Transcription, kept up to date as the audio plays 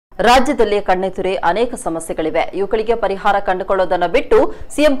ರಾಜ್ಯದಲ್ಲಿ ಕಣ್ಣೆದುರೇ ಅನೇಕ ಸಮಸ್ಯೆಗಳಿವೆ. ಇವುಗಳಿಗೆ ಪರಿಹಾರ ಕಂಡುಕೊಳ್ಳುವುದನ್ನು ಬಿಟ್ಟು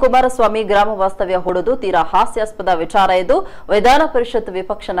ಸಿಎಂ ಕುಮಾರಸ್ವಾಮಿ ಗ್ರಾಮ ವಾಸ್ತವ್ಯ ಹೂಡುವುದು ತೀರಾ ಹಾಸ್ಯಾಸ್ಪದ ವಿಚಾರ ಎಂದು ವಿಧಾನ ಪರಿಷತ್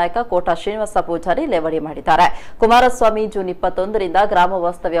ವಿಪಕ್ಷ ನಾಯಕ ಕೋಟಾ ಶ್ರೀನಿವಾಸ ಪೂಜಾರಿ ಲೇವಡಿ ಮಾಡಿದ್ದಾರೆ. ಕುಮಾರಸ್ವಾಮಿ ಜೂನ್ 21ರಿಂದ ಗ್ರಾಮ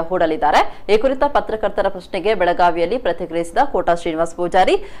ವಾಸ್ತವ್ಯ ಹೂಡಲಿದ್ದಾರೆ. ಈ ಕುರಿತ ಪತ್ರಕರ್ತರ ಪ್ರಶ್ನೆಗೆ ಬೆಳಗಾವಿಯಲ್ಲಿ ಪ್ರತಿಕ್ರಿಯಿಸಿದ ಕೋಟಾ ಶ್ರೀನಿವಾಸ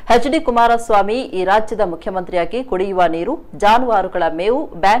ಪೂಜಾರಿ, ಎಚ್ಡಿ ಕುಮಾರಸ್ವಾಮಿ ಈ ರಾಜ್ಯದ ಮುಖ್ಯಮಂತ್ರಿಯಾಗಿ ಕುಡಿಯುವ ನೀರು, ಜಾನುವಾರುಗಳ ಮೇವು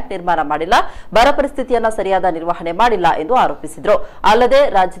ಬ್ಯಾಂಕ್ ನಿರ್ಮಾಣ ಮಾಡಿಲ್ಲ, ಬರ ಪರಿಸ್ಥಿತಿಯನ್ನ ಸರಿಯಾದ ನಿರ್ವಹಣೆ ಮಾಡಿಲ್ಲ ಎಂದು ಆರೋಪಿಸಿದರು. ಅಲ್ಲದೆ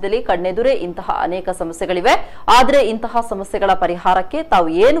ರಾಜ್ಯದಲ್ಲಿ ಕಣ್ಣೆದುರೇ ಇಂತಹ ಅನೇಕ ಸಮಸ್ಯೆಗಳಿವೆ. ಆದರೆ ಇಂತಹ ಸಮಸ್ಯೆಗಳ ಪರಿಹಾರಕ್ಕೆ ತಾವು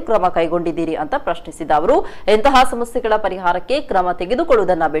ಏನು ಕ್ರಮ ಕೈಗೊಂಡಿದ್ದೀರಿ ಅಂತ ಪ್ರಶ್ನಿಸಿದ ಅವರು, ಇಂತಹ ಸಮಸ್ಯೆಗಳ ಪರಿಹಾರಕ್ಕೆ ಕ್ರಮ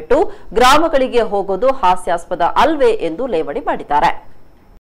ತೆಗೆದುಕೊಳ್ಳುವುದನ್ನ ಬಿಟ್ಟು ಗ್ರಾಮಗಳಿಗೆ ಹೋಗೋದು ಹಾಸ್ಯಾಸ್ಪದ ಅಲ್ವೇ ಎಂದು ಲೇವಡಿ ಮಾಡಿದ್ದಾರೆ.